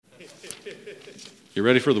You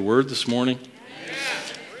ready for the word this morning?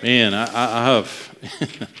 Man, I have,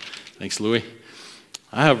 thanks Louie,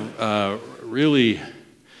 I have really,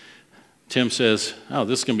 Tim says, oh,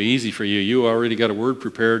 this is going to be easy for you. You already got a word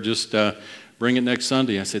prepared, just bring it next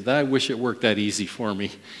Sunday. I said, I wish it worked that easy for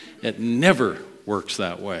me. It never works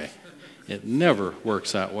that way. It never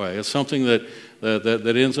works that way. It's something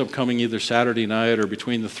that ends up coming either Saturday night or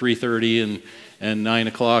between the 3:30 and 9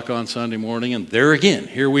 o'clock on Sunday morning, and there again,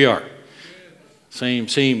 here we are. Same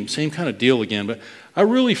kind of deal again. But I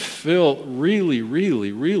really felt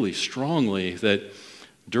really strongly that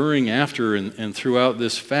during, after, and throughout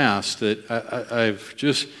this fast that I've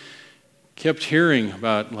just kept hearing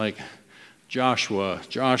about like Joshua.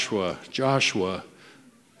 So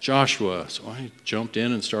I jumped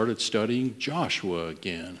in and started studying Joshua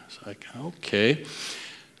again. It's like, okay.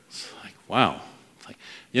 It's like, wow.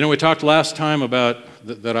 We talked last time about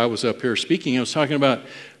that I was up here speaking. I was talking about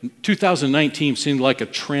 2019 seemed like a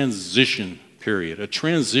transition period, a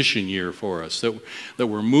transition year for us, that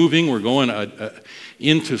we're moving, we're going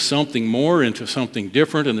into something more, into something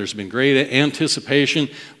different, and there's been great anticipation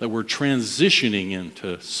that we're transitioning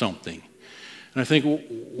into something. And I think,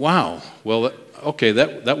 wow, well, okay,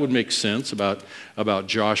 that would make sense about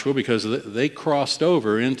Joshua, because they crossed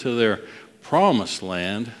over into their promised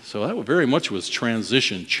land. So that very much was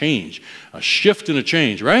transition, change, a shift and a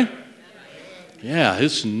change, right? Yeah,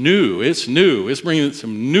 it's new. It's bringing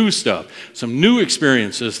some new stuff, some new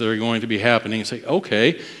experiences that are going to be happening. It's like,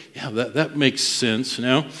 okay, yeah, that makes sense.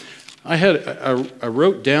 Now, I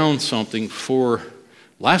wrote down something for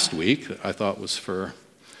last week that I thought was for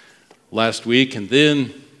last week, and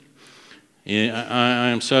then I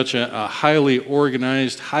am such a highly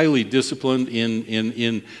organized, highly disciplined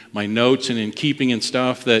in my notes and in keeping and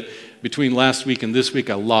stuff that between last week and this week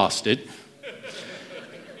I lost it.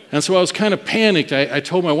 And so I was kind of panicked. I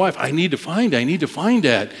told my wife, I need to find that.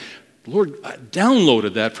 The Lord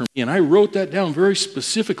downloaded that for me, and I wrote that down very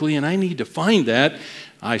specifically, and I need to find that.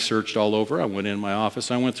 I searched all over. I went in my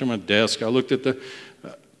office. I went through my desk. I looked at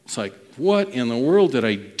it's like, what in the world did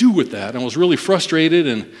I do with that? And I was really frustrated,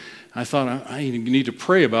 and I thought, I need to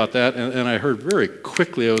pray about that. And I heard very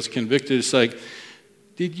quickly, I was convicted. It's like,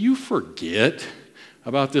 did you forget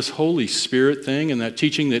about this Holy Spirit thing and that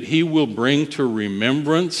teaching that He will bring to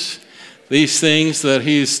remembrance these things that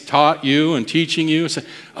He's taught you and teaching you? Say,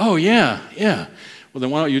 oh, yeah. Well, then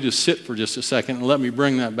why don't you just sit for just a second and let me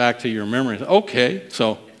bring that back to your memory? Okay,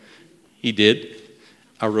 so He did.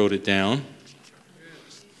 I wrote it down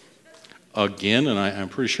again, and I'm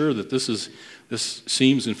pretty sure that this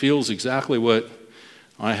seems and feels exactly what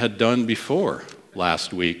I had done before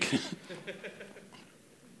last week.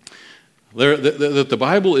 The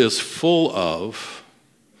Bible is full of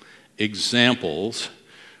examples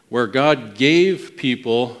where God gave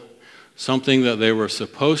people something that they were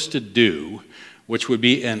supposed to do, which would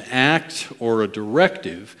be an act or a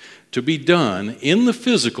directive to be done in the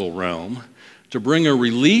physical realm to bring a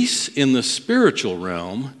release in the spiritual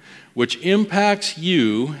realm, which impacts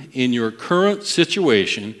you in your current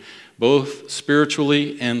situation, both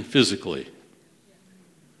spiritually and physically.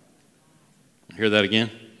 Hear that again?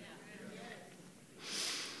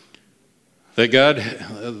 That God,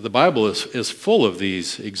 the Bible is full of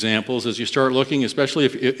these examples as you start looking, especially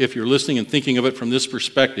if you're listening and thinking of it from this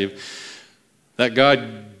perspective, that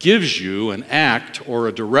God gives you an act or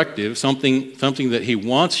a directive, something that He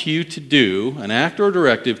wants you to do, an act or a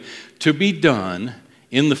directive to be done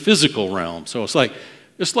in the physical realm. So it's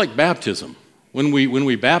like baptism. When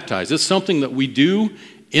we baptize, it's something that we do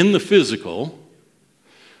in the physical,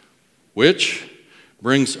 which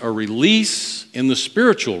brings a release in the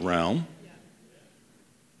spiritual realm,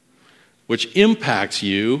 which impacts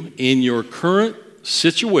you in your current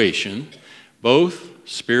situation, both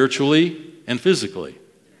spiritually and physically.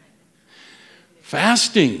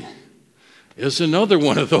 Fasting is another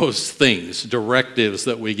one of those things, directives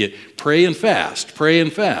that we get. Pray and fast, pray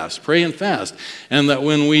and fast, pray and fast. And that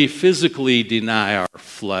when we physically deny our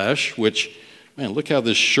flesh, which, man, look how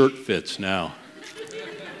this shirt fits now.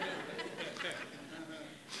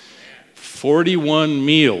 41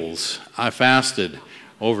 meals I fasted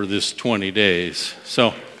over this 20 days.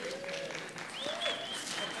 So,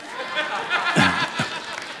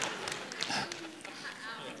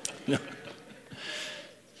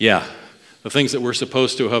 yeah, the things that we're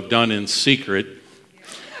supposed to have done in secret,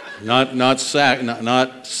 not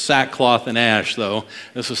sackcloth and ash, though.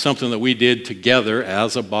 This is something that we did together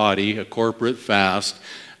as a body, a corporate fast.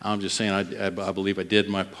 I'm just saying I believe I did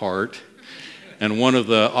my part. And one of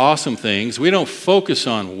the awesome things, we don't focus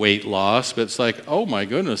on weight loss, but it's like, oh my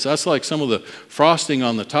goodness, that's like some of the frosting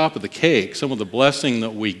on the top of the cake, some of the blessing that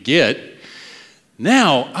we get.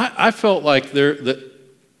 Now, I felt like that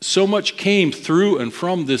so much came through and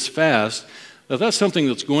from this fast that that's something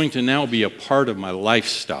that's going to now be a part of my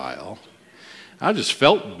lifestyle. I just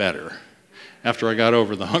felt better after I got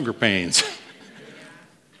over the hunger pains.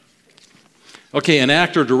 Okay, an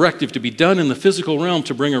act or directive to be done in the physical realm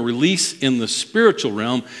to bring a release in the spiritual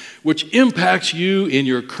realm, which impacts you in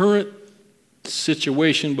your current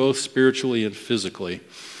situation, both spiritually and physically.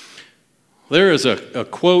 There is a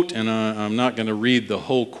quote, and I'm not going to read the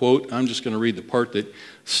whole quote. I'm just going to read the part that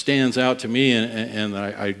stands out to me and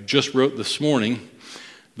I just wrote this morning.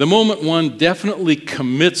 The moment one definitely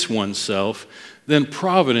commits oneself, then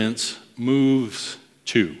providence moves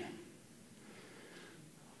too.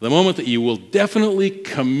 The moment that you will definitely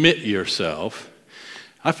commit yourself.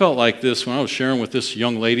 I felt like this when I was sharing with this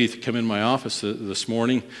young lady to come in my office this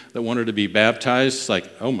morning that wanted to be baptized. It's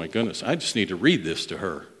like, oh my goodness, I just need to read this to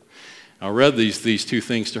her. I read these two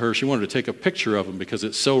things to her. She wanted to take a picture of them because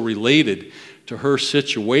it's so related to her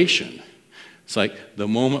situation. It's like the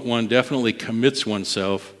moment one definitely commits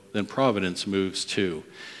oneself, then providence moves too.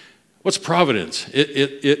 What's providence? It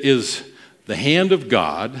is the hand of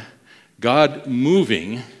God, God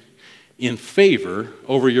moving in favor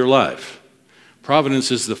over your life.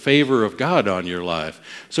 Providence is the favor of God on your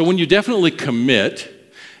life. So when you definitely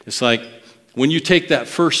commit, it's like when you take that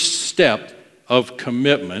first step of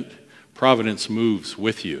commitment, providence moves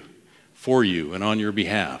with you, for you, and on your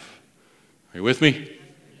behalf. Are you with me?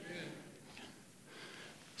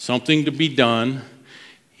 Something to be done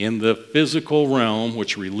in the physical realm,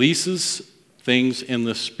 which releases things in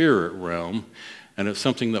the spirit realm, and it's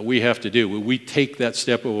something that we have to do. We take that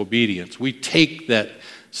step of obedience. We take that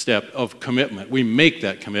step of commitment. We make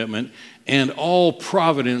that commitment, and all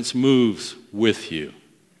providence moves with you.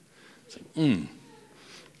 It's like,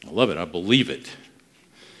 I love it. I believe it.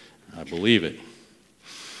 I believe it.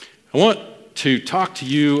 I want to talk to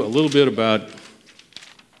you a little bit about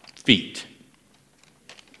feet.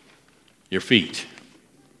 Your feet.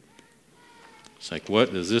 It's like,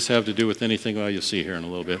 what does this have to do with anything? Well, you'll see here in a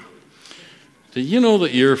little bit. Do you know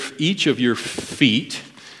that each of your feet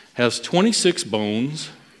has 26 bones,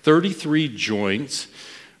 33 joints,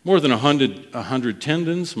 more than 100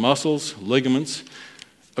 tendons, muscles, ligaments?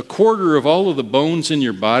 A quarter of all of the bones in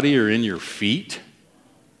your body are in your feet.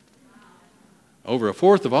 Over a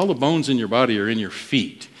fourth of all the bones in your body are in your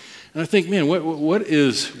feet. And I think, man,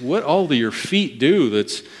 what all do your feet do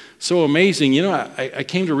that's so amazing? You know, I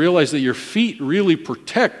came to realize that your feet really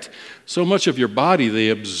protect so much of your body. They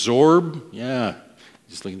absorb,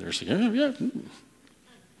 just looking there saying, yeah.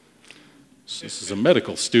 This is a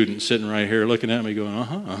medical student sitting right here looking at me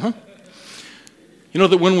going, You know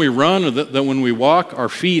that when we run or that when we walk, our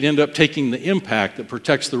feet end up taking the impact that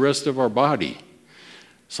protects the rest of our body.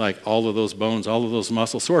 It's like all of those bones, all of those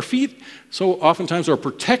muscles. So our feet, so oftentimes are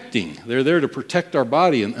protecting. They're there to protect our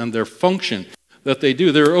body and their function that they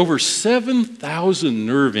do. There are over 7,000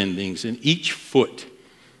 nerve endings in each foot.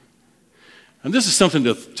 And this is something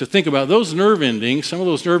to think about. Those nerve endings, some of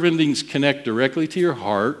those nerve endings connect directly to your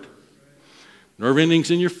heart. Nerve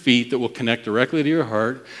endings in your feet that will connect directly to your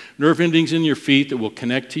heart. Nerve endings in your feet that will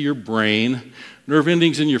connect to your brain. Nerve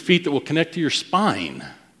endings in your feet that will connect to your spine.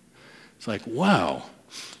 It's like, wow.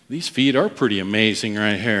 These feet are pretty amazing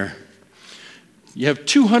right here. You have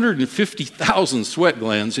 250,000 sweat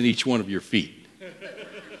glands in each one of your feet.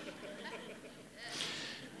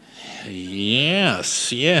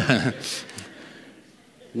 Yes, yeah.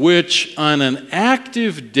 Which on an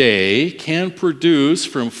active day can produce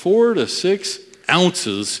from 4 to 6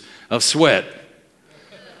 ounces of sweat.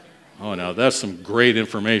 Oh, now that's some great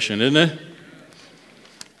information, isn't it?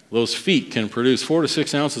 Those feet can produce 4 to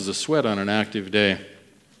 6 ounces of sweat on an active day.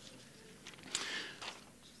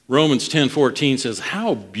 Romans 10:14 says,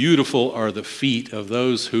 how beautiful are the feet of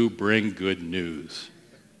those who bring good news.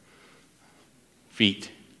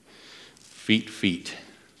 Feet.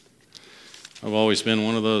 I've always been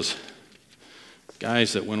one of those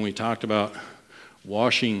guys that when we talked about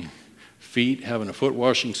washing feet, having a foot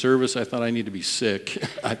washing service, I thought I need to be sick.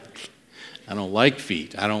 I don't like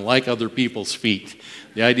feet. I don't like other people's feet.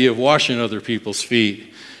 The idea of washing other people's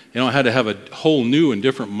feet, I had to have a whole new and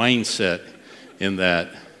different mindset in that.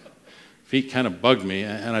 Feet kind of bugged me,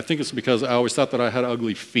 and I think it's because I always thought that I had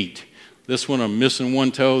ugly feet. This one, I'm missing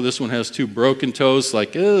one toe. This one has 2 broken toes.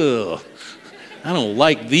 Like, ugh, I don't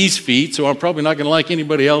like these feet, so I'm probably not going to like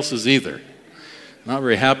anybody else's either. Not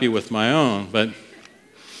very happy with my own, but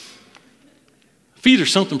feet are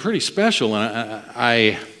something pretty special,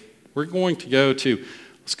 and we're going to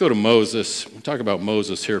let's go to Moses. We'll talk about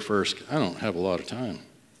Moses here first. I don't have a lot of time.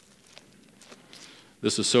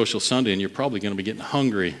 This is Social Sunday, and you're probably going to be getting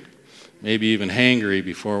hungry. maybe even hangry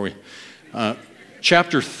before we...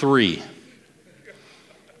 Chapter 3.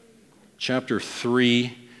 Chapter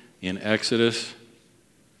 3 in Exodus.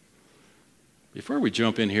 Before we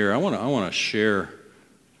jump in here, I want to share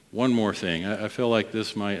one more thing. I feel like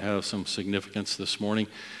this might have some significance this morning.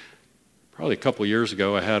 Probably a couple years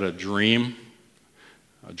ago, I had a dream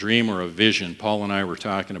or a vision. Paul and I were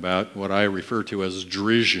talking about what I refer to as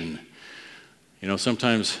drision. You know,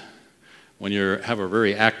 sometimes when you have a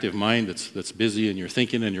very active mind that's busy and you're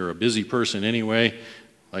thinking and you're a busy person anyway,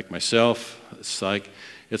 like myself,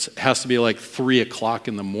 it has to be like 3 o'clock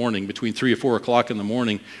in the morning, between 3 or 4 o'clock in the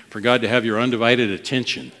morning, for God to have your undivided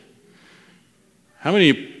attention. How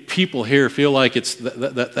many people here feel like it's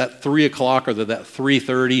that 3 o'clock or that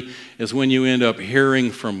 3:30 is when you end up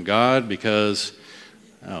hearing from God? Because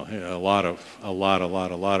a lot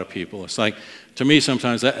of people. It's like, to me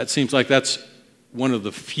sometimes it seems like that's one of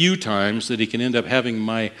the few times that he can end up having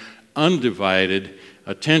my undivided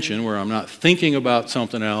attention, where I'm not thinking about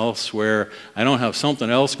something else, where I don't have something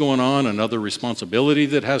else going on, another responsibility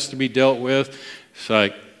that has to be dealt with. It's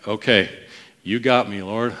like, okay, you got me,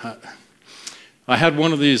 Lord. I had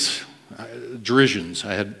one of these drisions.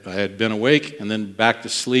 I had been awake and then back to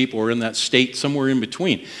sleep, or in that state somewhere in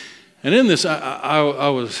between. And in this, I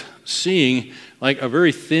was seeing like a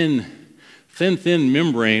very thin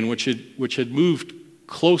membrane, which had moved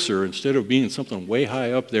closer instead of being something way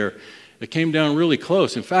high up there. It came down really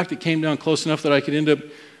close. In fact, it came down close enough that I could end up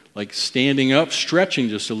like standing up, stretching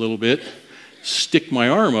just a little bit, stick my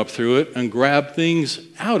arm up through it, and grab things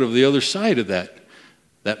out of the other side of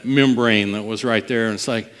that membrane that was right there. And it's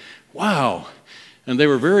like, wow. And they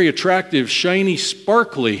were very attractive, shiny,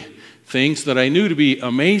 sparkly things that I knew to be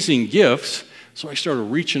amazing gifts. So I started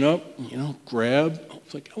reaching up, grab.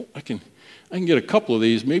 It's like, oh, I can get a couple of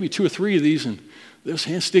these, maybe 2 or 3 of these, and this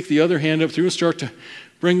hand, stick the other hand up through and start to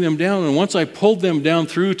bring them down. And once I pulled them down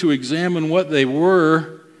through to examine what they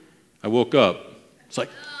were, I woke up. It's like,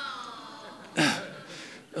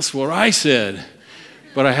 that's what I said.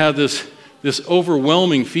 But I had this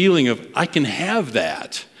overwhelming feeling of, I can have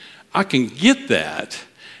that. I can get that.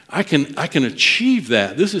 I can achieve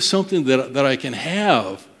that. This is something that I can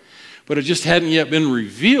have. But it just hadn't yet been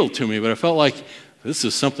revealed to me. But I felt like this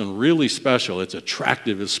is something really special. It's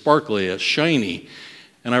attractive, it's sparkly, it's shiny.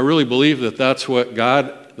 And I really believe that's what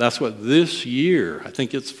this year, I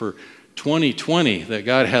think it's for 2020, that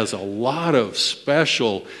God has a lot of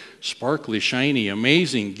special, sparkly, shiny,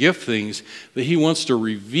 amazing gift things that he wants to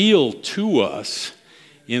reveal to us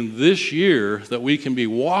in this year that we can be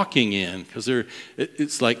walking in, because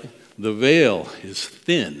it's like the veil is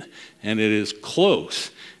thin and it is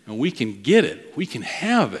close, and we can get it, we can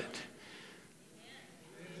have it.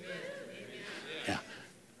 Yeah,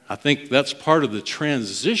 I think that's part of the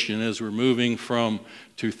transition as we're moving from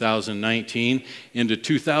 2019 into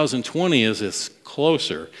 2020. As it's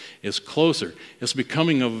closer. It's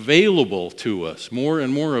becoming available to us, more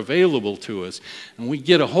and more available to us. And we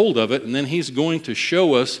get a hold of it, and then he's going to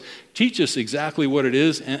show us, teach us exactly what it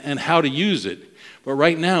is and how to use it. But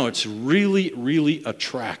right now, it's really, really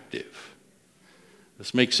attractive.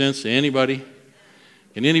 This makes sense to anybody?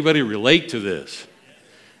 Can anybody relate to this?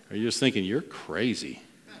 Or are you just thinking, you're crazy?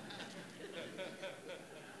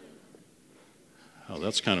 Oh,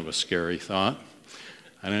 that's kind of a scary thought.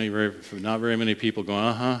 I know not very many people go,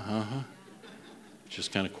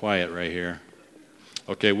 Just kind of quiet right here.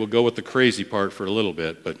 Okay, we'll go with the crazy part for a little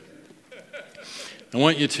bit, but I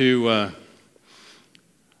want you to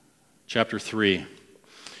chapter 3.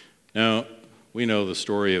 Now, we know the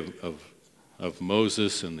story of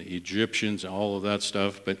Moses and the Egyptians and all of that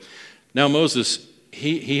stuff, but now Moses,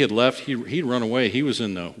 he had left, he'd run away. He was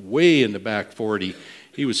way in the back 40.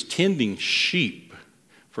 He was tending sheep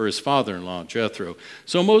for his father-in-law, Jethro.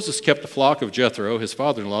 So Moses kept the flock of Jethro, his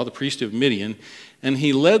father-in-law, the priest of Midian, and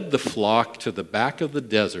he led the flock to the back of the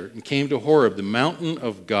desert and came to Horeb, the mountain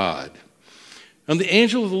of God. And the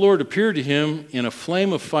angel of the Lord appeared to him in a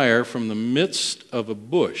flame of fire from the midst of a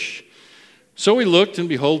bush. So he looked, and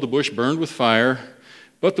behold, the bush burned with fire,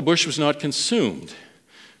 but the bush was not consumed.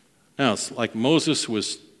 Now, it's like Moses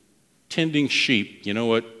was tending sheep. You know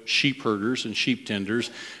what sheep herders and sheep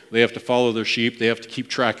tenders, they have to follow their sheep, they have to keep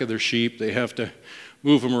track of their sheep, they have to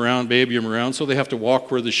move them around, baby them around, so they have to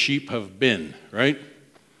walk where the sheep have been, right?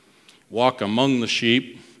 Walk among the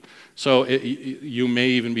sheep. So you may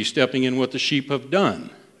even be stepping in what the sheep have done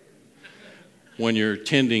when you're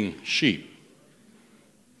tending sheep.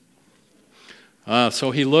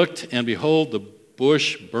 So he looked, and behold, the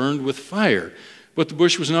bush burned with fire, but the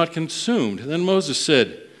bush was not consumed. Then Moses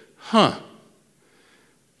said, I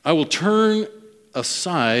will turn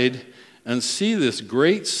aside and see this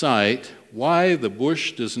great sight, why the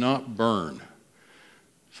bush does not burn.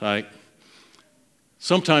 It's like,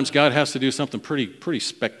 sometimes God has to do something pretty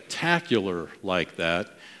spectacular like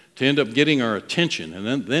that to end up getting our attention,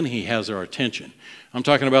 and then he has our attention. I'm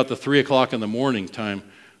talking about the 3 o'clock in the morning time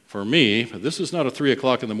for me, but this is not a 3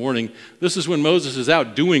 o'clock in the morning. This is when Moses is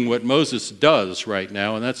out doing what Moses does right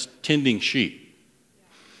now, and that's tending sheep.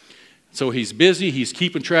 So he's busy, he's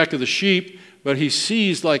keeping track of the sheep, but he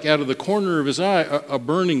sees, like out of the corner of his eye, a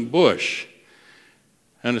burning bush.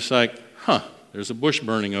 And it's like, there's a bush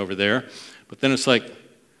burning over there. But then it's like,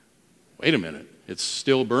 wait a minute, it's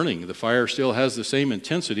still burning. The fire still has the same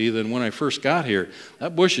intensity than when I first got here.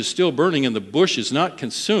 That bush is still burning, and the bush is not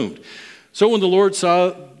consumed. So when the Lord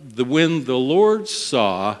saw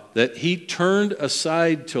that he turned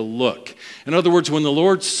aside to look, in other words, when the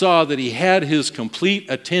Lord saw that he had his complete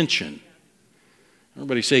attention,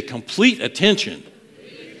 everybody say complete attention.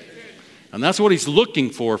 And that's what he's looking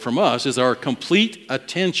for from us, is our complete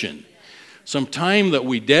attention. Some time that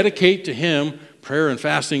we dedicate to him. Prayer and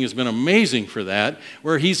fasting has been amazing for that,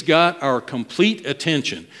 where he's got our complete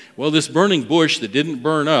attention. Well, this burning bush that didn't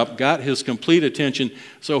burn up got his complete attention,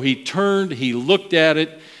 so he turned, he looked at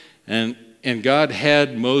it, and God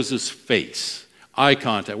had Moses' face, eye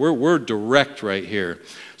contact. We're direct right here.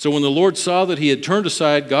 So when the Lord saw that he had turned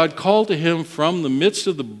aside, God called to him from the midst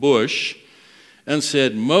of the bush and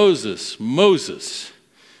said, "Moses, Moses."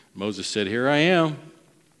 Moses said, "Here I am."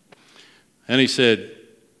 And he said,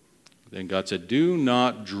 then God said, "Do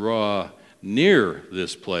not draw near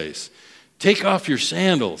this place. Take off your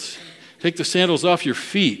sandals. Take the sandals off your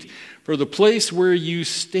feet, for the place where you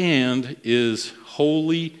stand is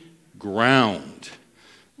holy ground."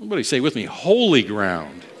 Everybody say with me, holy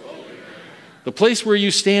ground. Holy ground. The place where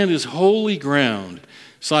you stand is holy ground.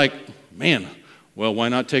 It's like, man, well, why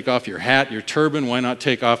not take off your hat, your turban? Why not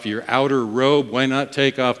take off your outer robe? Why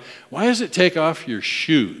does it take off your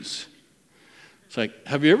shoes? It's like,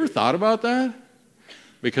 have you ever thought about that?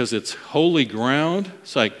 Because it's holy ground.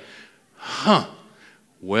 It's like,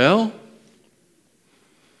 well,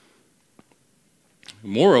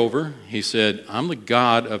 moreover, he said, "I'm the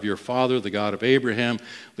God of your father, the God of Abraham,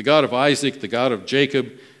 the God of Isaac, the God of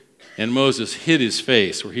Jacob." And Moses hid his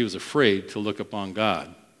face, where he was afraid to look upon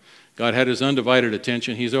God. God had his undivided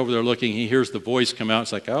attention. He's over there looking. He hears the voice come out.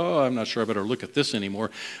 It's like, oh, I'm not sure I better look at this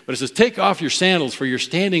anymore. But it says, "Take off your sandals, for you're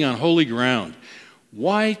standing on holy ground."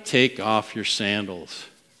 Why take off your sandals?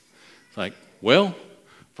 It's like, well,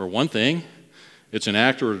 for one thing, it's an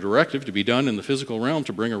act or a directive to be done in the physical realm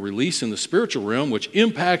to bring a release in the spiritual realm, which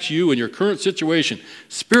impacts you in your current situation,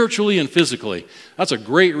 spiritually and physically. That's a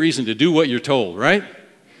great reason to do what you're told, right?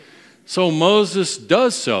 So Moses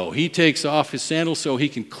does so. He takes off his sandals so he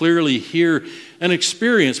can clearly hear and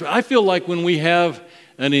experience. But I feel like when we have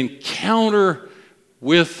an encounter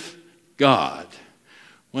with God,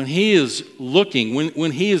 when he is looking,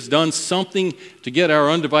 when he has done something to get our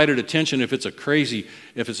undivided attention, if it's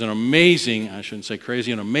an amazing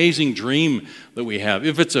dream that we have,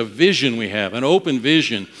 if it's a vision we have, an open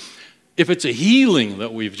vision, if it's a healing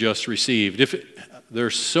that we've just received,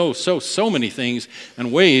 there's so many things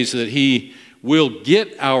and ways that he will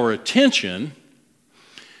get our attention,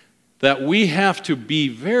 that we have to be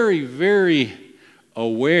very, very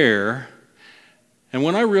aware. And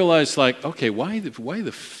when I realized, like, okay, why the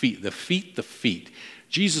feet? The feet.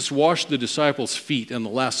 Jesus washed the disciples' feet in the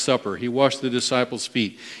Last Supper. He washed the disciples'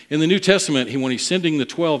 feet. In the New Testament, when he's sending the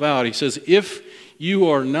 12 out, he says, if you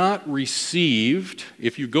are not received,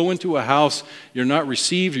 if you go into a house you're not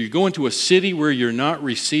received, or you go into a city where you're not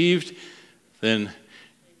received, then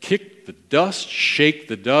kick the dust, shake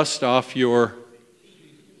the dust off your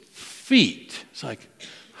feet. It's like,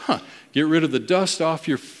 get rid of the dust off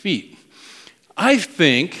your feet.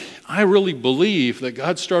 I really believe that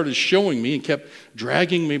God started showing me and kept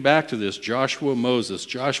dragging me back to this Joshua, Moses,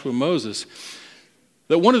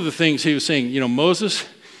 that one of the things he was saying, Moses,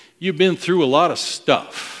 you've been through a lot of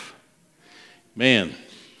stuff. Man,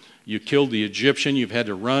 you killed the Egyptian, you've had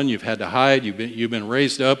to run, you've had to hide, you've been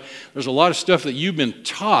raised up. There's a lot of stuff that you've been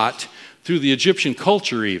taught through the Egyptian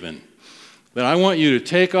culture even. But I want you to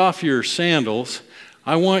take off your sandals.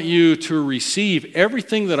 I want you to receive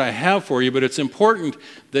everything that I have for you, but it's important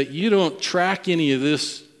that you don't track any of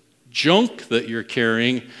this junk that you're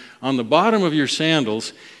carrying on the bottom of your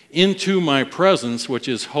sandals into my presence, which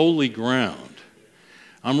is holy ground.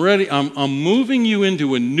 I'm ready. I'm moving you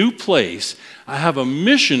into a new place. I have a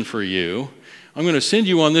mission for you. I'm going to send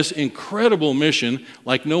you on this incredible mission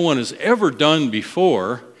like no one has ever done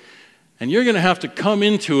before, and you're going to have to come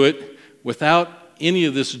into it without any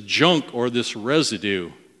of this junk or this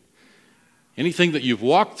residue Anything that you've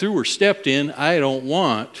walked through or stepped in, I don't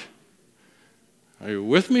want. Are you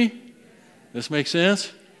with me? This makes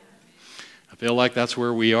sense? I feel like that's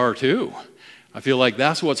where we are too. I feel like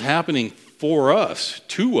that's what's happening for us,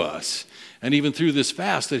 to us, and even through this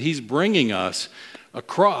fast, that he's bringing us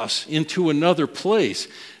across into another place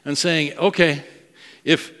and saying, okay,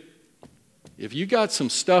 if you got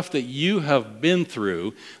some stuff that you have been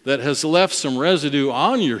through that has left some residue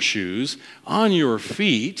on your shoes, on your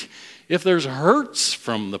feet, if there's hurts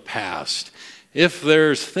from the past, if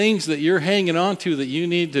there's things that you're hanging on to that you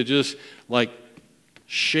need to just like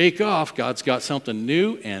shake off, God's got something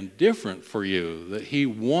new and different for you that he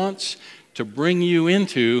wants to bring you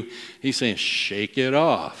into. He's saying, shake it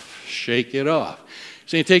off, shake it off.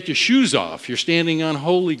 He's saying, take your shoes off. You're standing on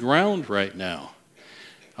holy ground right now.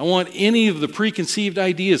 I want any of the preconceived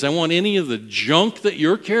ideas, I want any of the junk that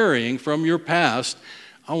you're carrying from your past,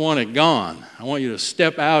 I want it gone. I want you to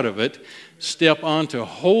step out of it, step onto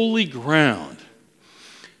holy ground.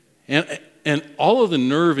 And all of the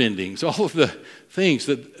nerve endings, all of the things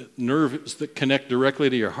nerves that connect directly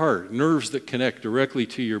to your heart, nerves that connect directly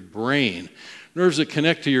to your brain, nerves that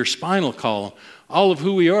connect to your spinal column, all of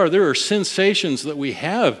who we are, there are sensations that we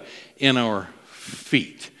have in our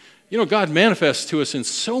feet. You know, God manifests to us in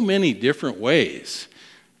so many different ways.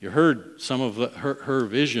 You heard some of her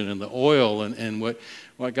vision and the oil and what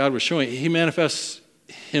God was showing. He manifests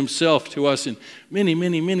himself to us in many,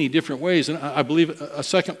 many, many different ways. And I believe a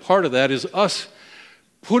second part of that is us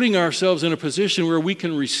putting ourselves in a position where we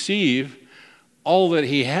can receive all that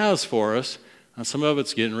he has for us. And some of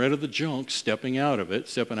it's getting rid of the junk, stepping out of it,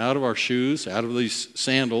 stepping out of our shoes, out of these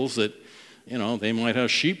sandals that, you know, they might have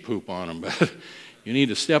sheep poop on them, but you need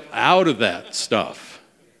to step out of that stuff.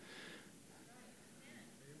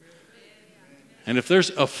 And if there's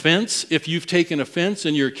offense, if you've taken offense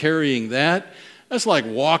and you're carrying that, that's like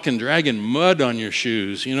walking, dragging mud on your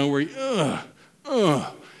shoes, you know, where you,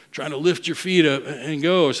 trying to lift your feet up and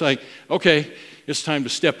go. It's like, okay, it's time to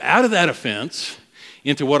step out of that offense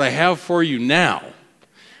into what I have for you now,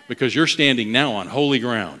 because you're standing now on holy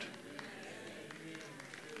ground.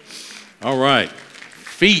 All right,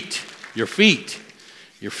 feet, your feet,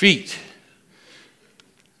 your feet.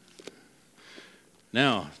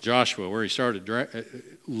 Now, Joshua, where he started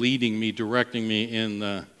leading me, directing me in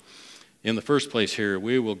the first place here,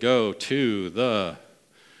 we will go to the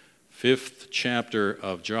 5th chapter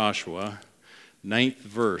of Joshua, 9th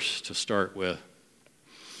verse to start with.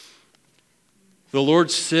 The Lord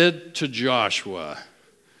said to Joshua,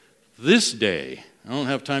 this day, I don't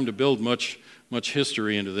have time to build much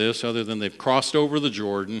history into this other than they've crossed over the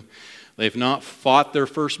Jordan. They've not fought their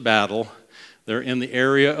first battle. They're in the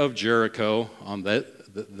area of Jericho on the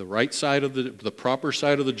right side of the proper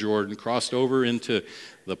side of the Jordan, crossed over into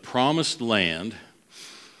the promised land.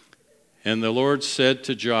 And the Lord said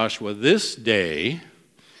to Joshua, this day,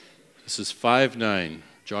 this is 5:9,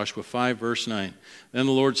 Joshua 5, verse 9. Then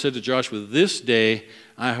the Lord said to Joshua, this day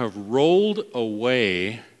I have rolled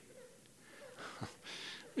away.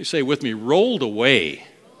 Let me say with me, rolled away.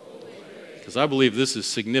 Because I believe this is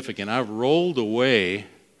significant. I've rolled away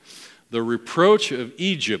the reproach of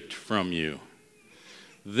Egypt from you.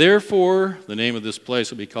 Therefore, the name of this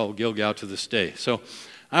place will be called Gilgal to this day. So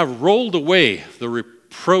I've rolled away the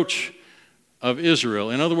reproach of Israel.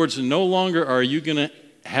 In other words, no longer are you going to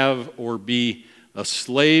have or be a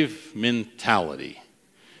slave mentality.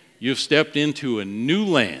 You've stepped into a new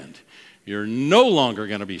land. You're no longer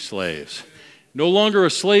going to be slaves. No longer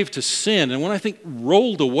a slave to sin. And when I think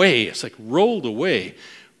rolled away, it's like rolled away.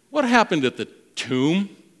 What happened at the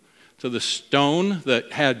tomb, to the stone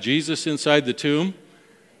that had Jesus inside the tomb?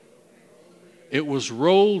 It was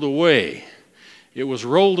rolled away. It was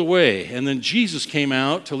rolled away. And then Jesus came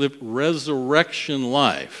out to live resurrection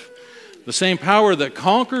life. The same power that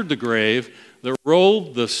conquered the grave, that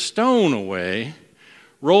rolled the stone away,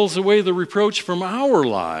 rolls away the reproach from our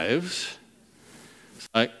lives. It's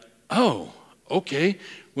like, oh, okay.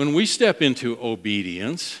 When we step into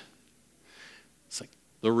obedience, it's like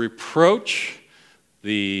the reproach,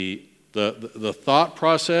 the thought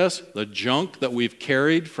process, the junk that we've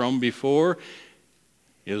carried from before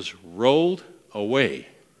is rolled away.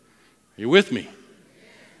 Are you with me?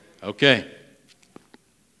 Okay.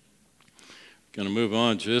 Going to move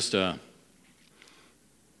on just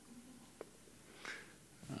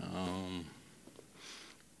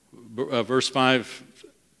verse 5,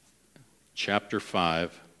 chapter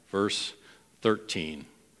 5, verse 13.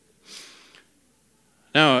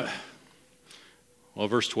 Now, well,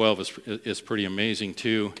 verse 12 is pretty amazing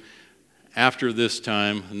too. After this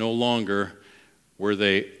time, no longer were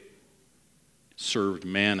they served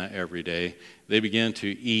manna every day. They began to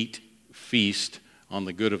eat feast on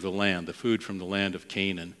the good of the land, the food from the land of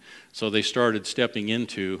Canaan. So they started stepping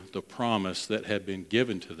into the promise that had been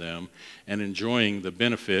given to them and enjoying the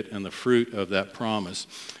benefit and the fruit of that promise.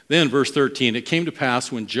 Then, verse 13, it came to pass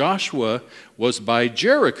when Joshua was by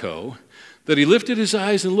Jericho that he lifted his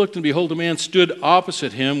eyes and looked, and behold, a man stood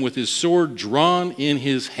opposite him with his sword drawn in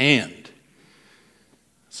his hand.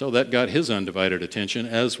 So that got his undivided attention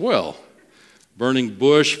as well. Burning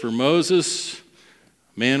bush for Moses,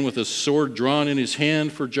 man with a sword drawn in his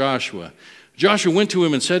hand for Joshua. Joshua went to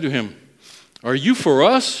him and said to him, "Are you for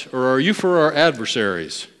us or are you for our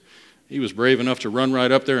adversaries?" He was brave enough to run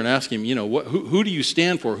right up there and ask him, who do you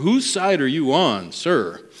stand for? Whose side are you on,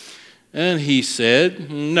 sir? And he said,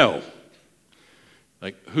 "No."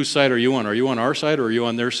 Like, whose side are you on? Are you on our side or are you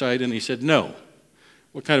on their side? And he said, "No."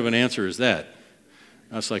 What kind of an answer is that?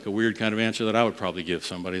 That's like a weird kind of answer that I would probably give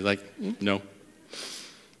somebody, like, no.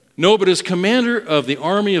 "No, but as commander of the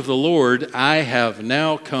army of the Lord, I have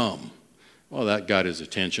now come." Well, that got his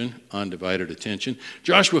attention, undivided attention.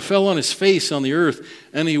 Joshua fell on his face on the earth,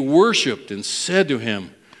 and he worshiped and said to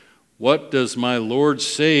him, "What does my Lord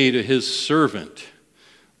say to his servant?"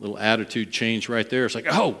 Little attitude change right there. It's like,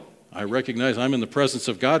 oh, I recognize I'm in the presence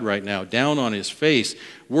of God right now, down on his face,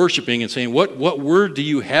 worshiping and saying, what word do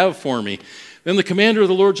you have for me? Then the commander of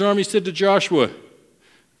the Lord's army said to Joshua,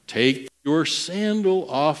 "Take your sandal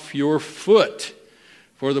off your foot,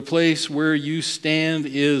 for the place where you stand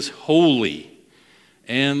is holy."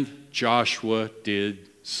 And Joshua did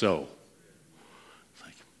so. It's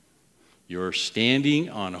like, you're standing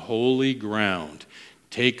on holy ground.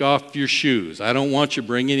 Take off your shoes. I don't want you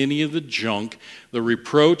bringing any of the junk. The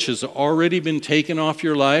reproach has already been taken off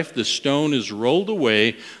your life. The stone is rolled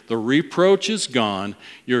away. The reproach is gone.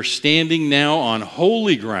 You're standing now on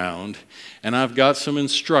holy ground, and I've got some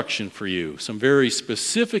instruction for you, some very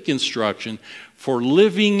specific instruction for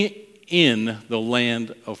living in the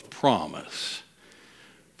land of promise.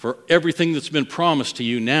 For everything that's been promised to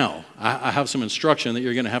you now, I have some instruction that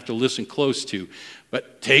you're going to have to listen close to.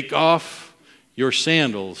 But take off your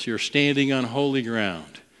sandals. You're standing on holy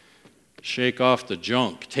ground. Shake off the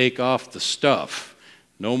junk. Take off the stuff.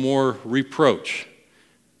 No more reproach.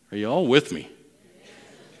 Are you all with me?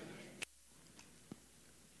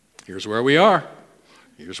 Here's where we are.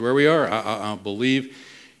 Here's where we are. I believe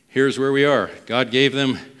here's where we are. God gave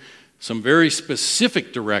them some very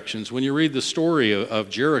specific directions. When you read the story of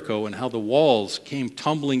Jericho and how the walls came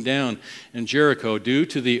tumbling down in Jericho due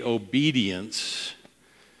to the obedience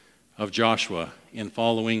of Joshua in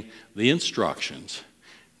following the instructions,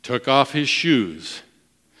 took off his shoes,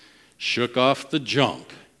 shook off the junk,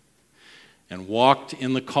 and walked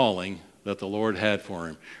in the calling that the Lord had for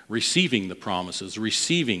him, receiving the promises,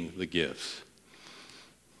 receiving the gifts.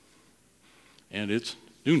 And it's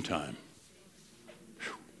noontime.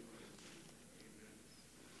 Whew.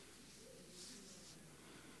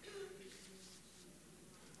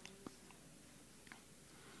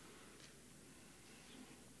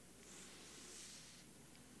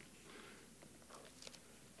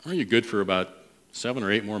 Are you good for about 7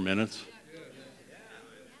 or 8 more minutes?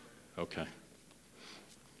 Okay.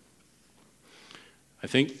 I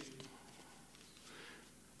think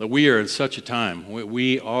that we are in such a time.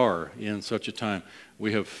 We are in such a time.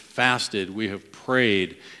 We have fasted, we have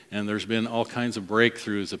prayed, and there's been all kinds of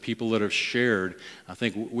breakthroughs of people that have shared. I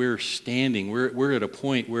think we're standing, we're at a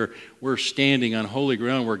point where we're standing on holy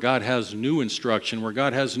ground where God has new instruction, where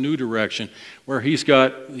God has new direction, where he's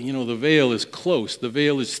got, the veil is close, the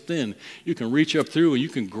veil is thin. You can reach up through and you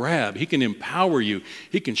can grab. He can empower you.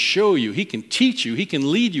 He can show you. He can teach you. He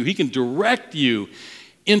can lead you. He can direct you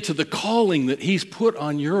into the calling that he's put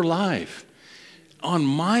on your life, on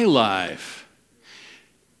my life.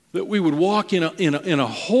 That we would walk in a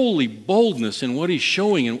holy boldness in what he's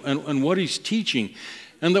showing and what he's teaching,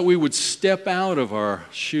 and that we would step out of our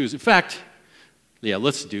shoes. In fact,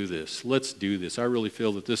 let's do this. Let's do this. I really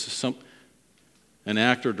feel that this is an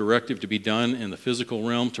act or directive to be done in the physical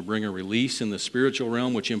realm to bring a release in the spiritual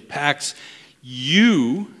realm, which impacts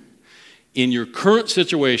you in your current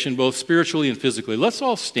situation, both spiritually and physically. Let's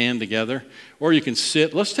all stand together, or you can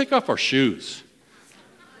sit. Let's take off our shoes.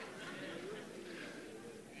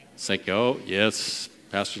 It's like, oh, yes,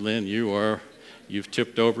 Pastor Lynn, you've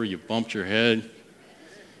tipped over, you've bumped your head.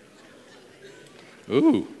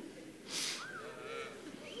 Ooh.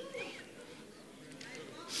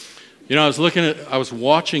 I was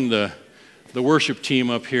watching the worship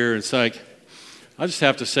team up here, and it's like, I just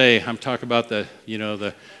have to say, I'm talking about the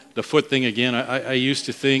foot thing again. I used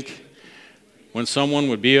to think when someone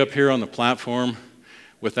would be up here on the platform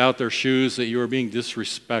without their shoes that you were being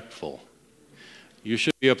disrespectful. you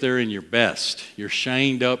should be up there in your best, your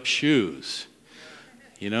shined up shoes.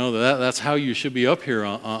 You know, that's how you should be up here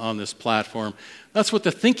on this platform. That's what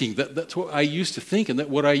the thinking, that's what I used to think and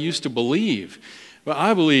what I used to believe. But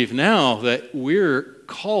I believe now that we're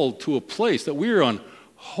called to a place, that we're on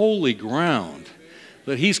holy ground,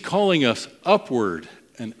 that He's calling us upward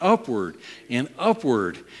and upward and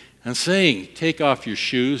upward and saying, take off your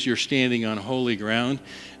shoes, you're standing on holy ground.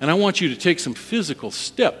 And I want you to take some physical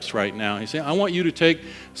steps right now. He's saying, I want you to take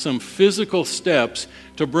some physical steps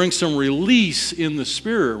to bring some release in the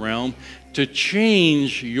spirit realm to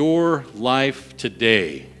change your life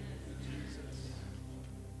today.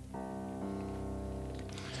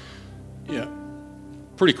 Yeah,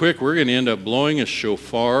 pretty quick, we're going to end up blowing a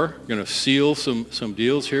shofar. We're going to seal some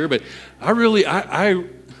deals here. But I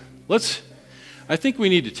think we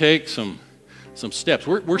need to take some steps.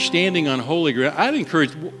 We're standing on holy ground. I'd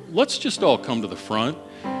encourage, let's just all come to the front.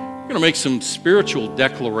 We're going to make some spiritual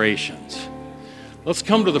declarations. Let's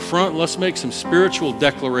come to the front and let's make some spiritual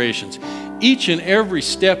declarations. Each and every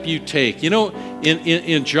step you take. You know,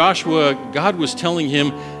 in Joshua, God was telling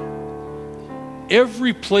him,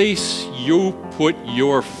 every place you put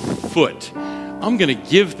your foot, I'm going to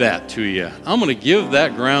give that to you. I'm going to give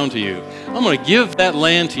that ground to you. I'm going to give that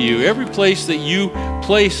land to you. Every place that you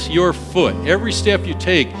place your foot, every step you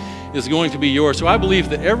take is going to be yours. So I believe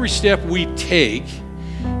that every step we take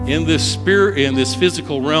in this spirit, in this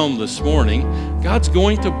physical realm this morning, God's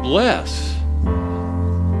going to bless.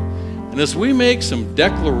 And as we make some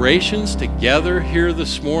declarations together here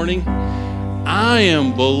this morning, I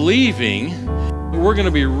am believing that we're going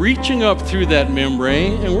to be reaching up through that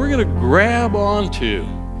membrane and we're going to grab onto,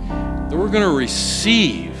 that we're going to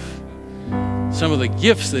receive some of the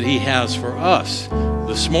gifts that He has for us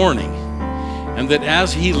this morning. And that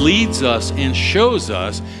as He leads us and shows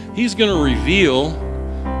us, He's going to reveal,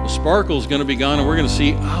 the sparkle's going to be gone, and we're going to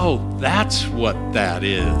see, oh, that's what that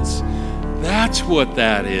is. That's what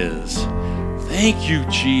that is. Thank you,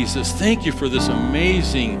 Jesus. Thank you for this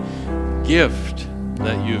amazing gift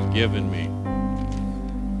that you've given me.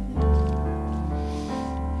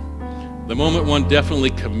 The moment one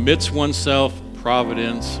definitely commits oneself,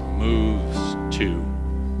 providence moves too.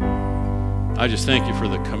 I just thank you for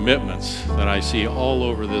the commitments that I see all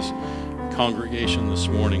over this congregation this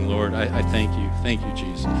morning, Lord. I thank you. Thank you,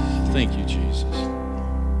 Jesus. Thank you, Jesus.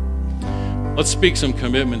 Let's speak some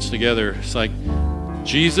commitments together. It's like,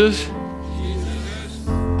 Jesus,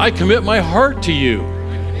 I commit my heart to you.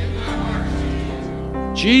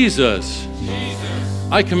 Jesus,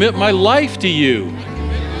 I commit my life to you.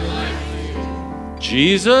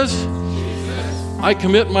 Jesus, I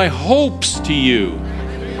commit my hopes to you.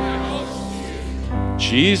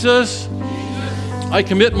 Jesus, I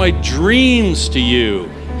commit my dreams to you.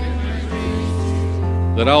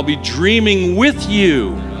 That I'll be dreaming with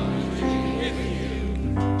you.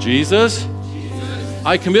 Jesus,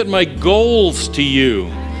 I commit my goals to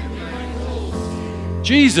you.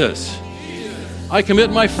 Jesus, I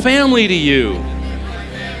commit my family to you.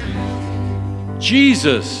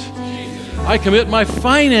 Jesus, I commit my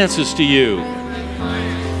finances to you.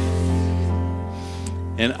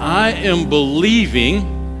 And I am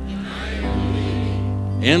believing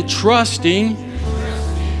and trusting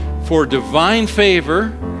for divine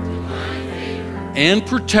favor and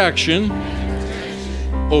protection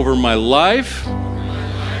over my life,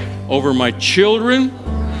 over my children,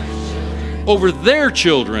 over their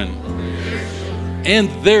children, and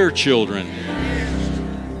their children.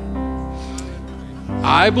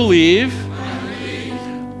 I believe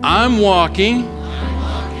I'm walking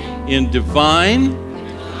in divine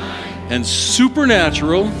and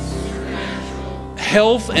supernatural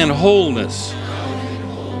health and wholeness.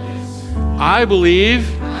 I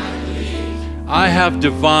believe I have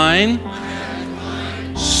divine,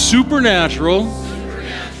 supernatural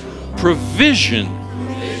provision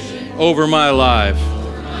over my life.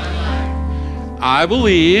 I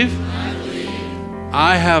believe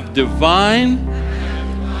I have divine,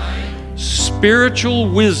 spiritual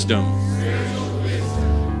wisdom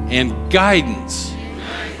and guidance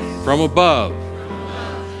from above.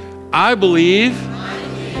 I believe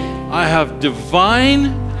I have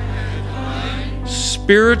divine,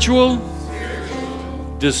 spiritual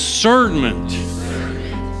discernment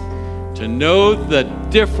to know the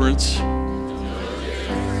difference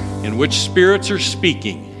in which spirits are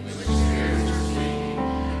speaking.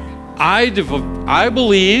 I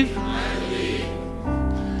believe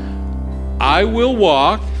I will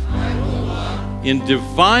walk in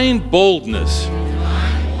divine boldness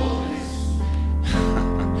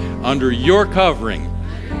under your covering.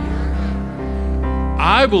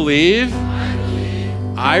 I believe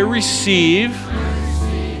I receive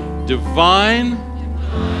divine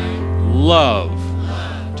love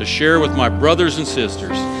to share with my brothers and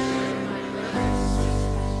sisters.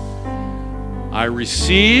 I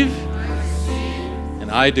receive and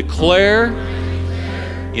I declare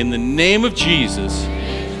in the name of Jesus,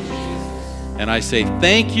 and I say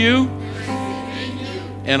thank you,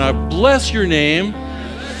 and I bless your name,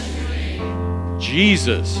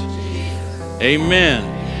 Jesus.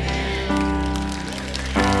 Amen.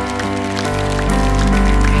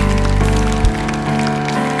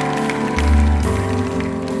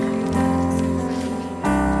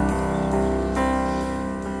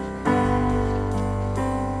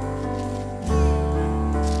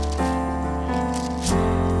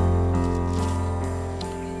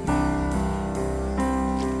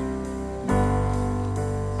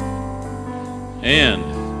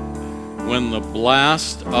 And when the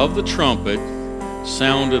blast of the trumpet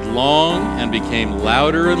sounded long and became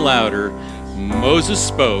louder and louder, Moses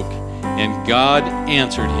spoke, and God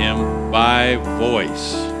answered him by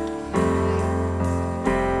voice.